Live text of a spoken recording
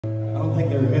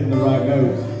think they're hitting the right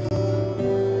notes.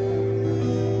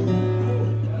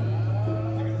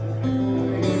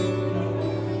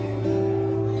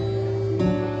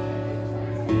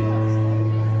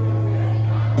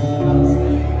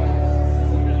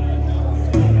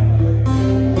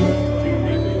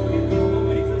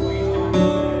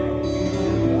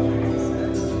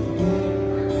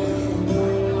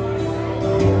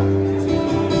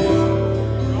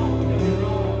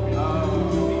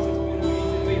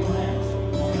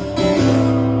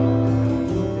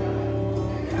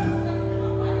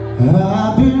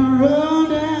 I've been run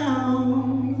down,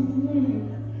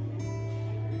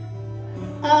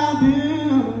 I've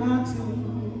been lied to.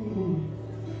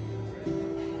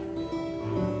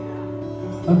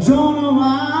 I don't know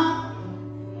why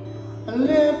I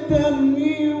let that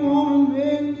mean woman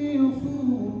make me a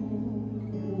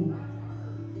fool.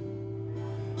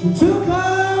 She took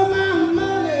all my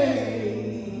money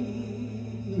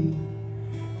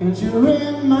and she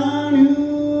ran my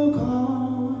new car.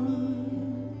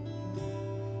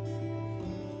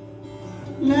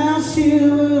 Now she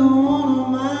was one of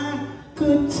my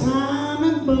good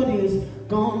timing buddies,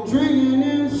 gone drinking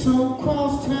in some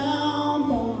crosstown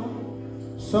bar.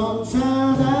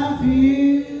 Sometimes I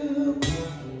feel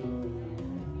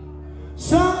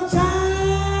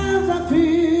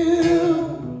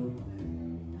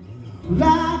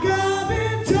like I've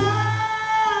been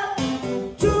tied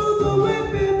to the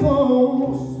whipping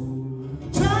post,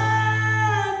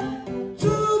 tied to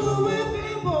the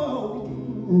whipping post.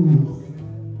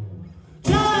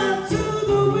 Tied to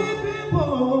the whipping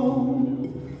post.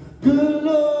 Good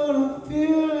Lord, I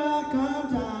feel like I'm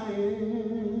dying.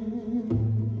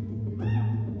 Yeah.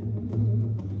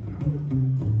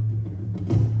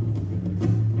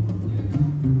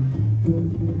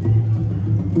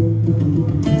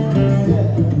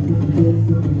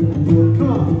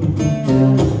 Come on.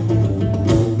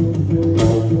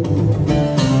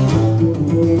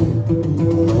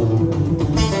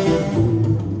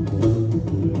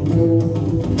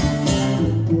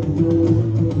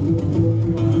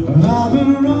 I've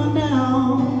been run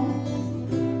down,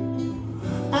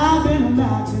 I've been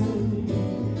lied to.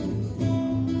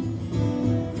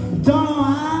 Don't know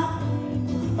why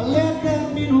I let that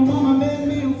mean woman make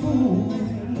me a fool.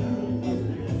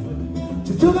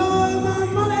 She took all my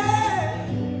money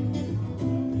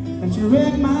and she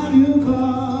wrecked my new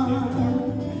car.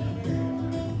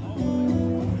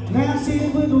 Now she's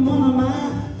with one of my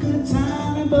good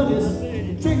timing buddies,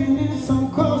 drinking in some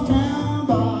crosstown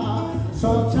bar.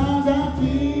 Sometimes I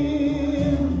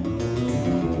feel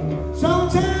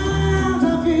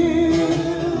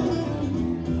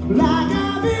like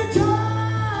I've been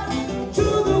tied to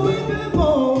the whipping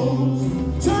post,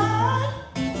 tied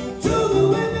to the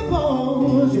whipping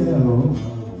post, yeah,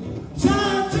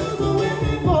 tied to the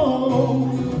whipping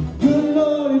post. Good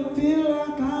Lord, it feels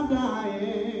like I'm dying.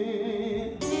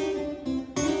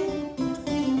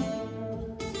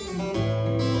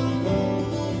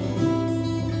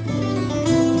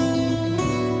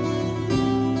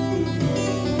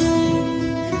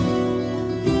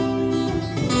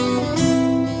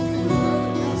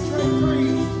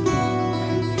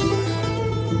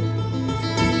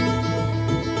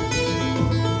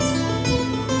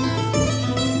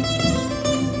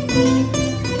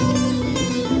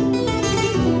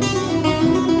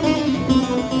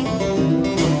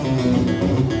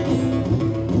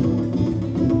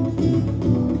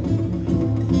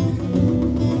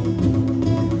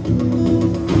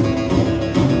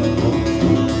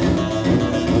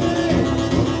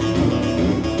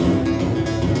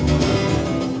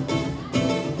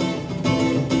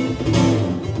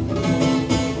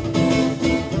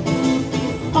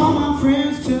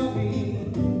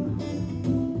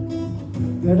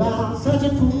 That I'm such a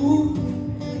fool.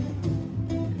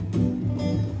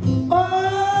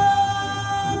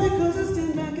 Oh, because I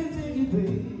still I can take it,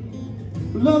 babe.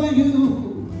 Loving you,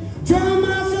 drown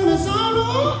myself in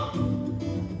sorrow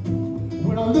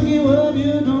when I'm looking at what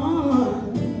you've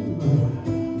done.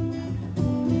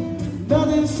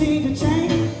 Nothing seems to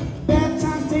change, bad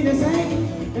times stay the same,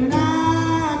 and I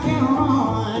can't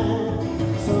run.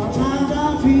 Sometimes I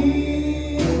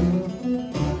feel,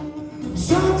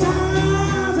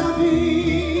 sometimes I feel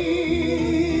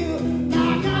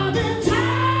like I've been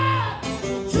tied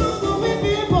to the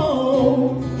whipping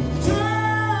post,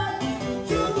 tied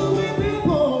to the whipping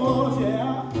post,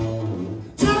 yeah,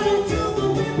 tied to the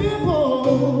whipping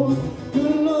post.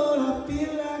 Good Lord, I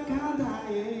feel like I'm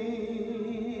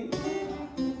dying.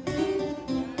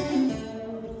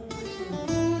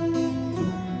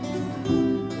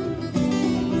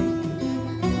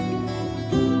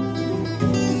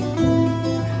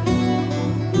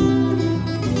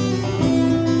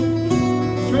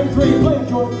 3. Play it,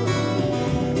 Jordan.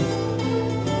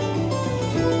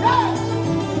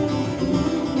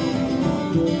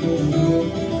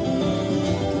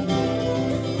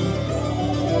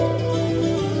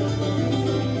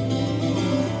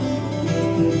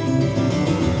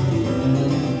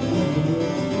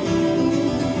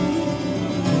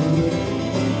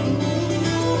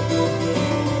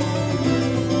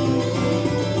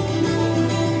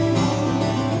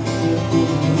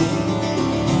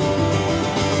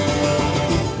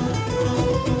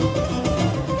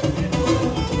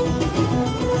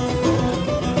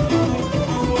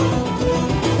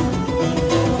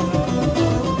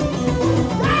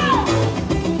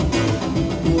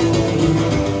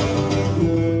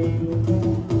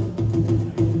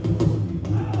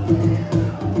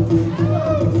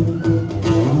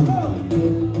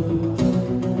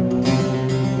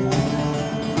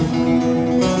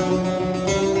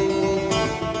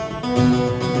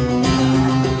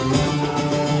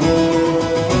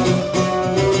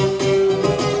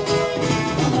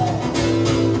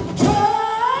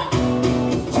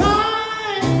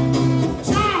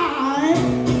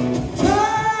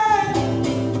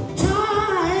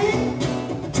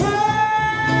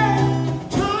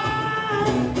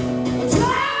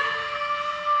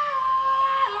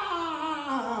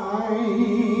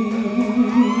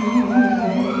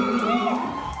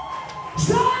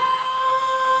 Stop!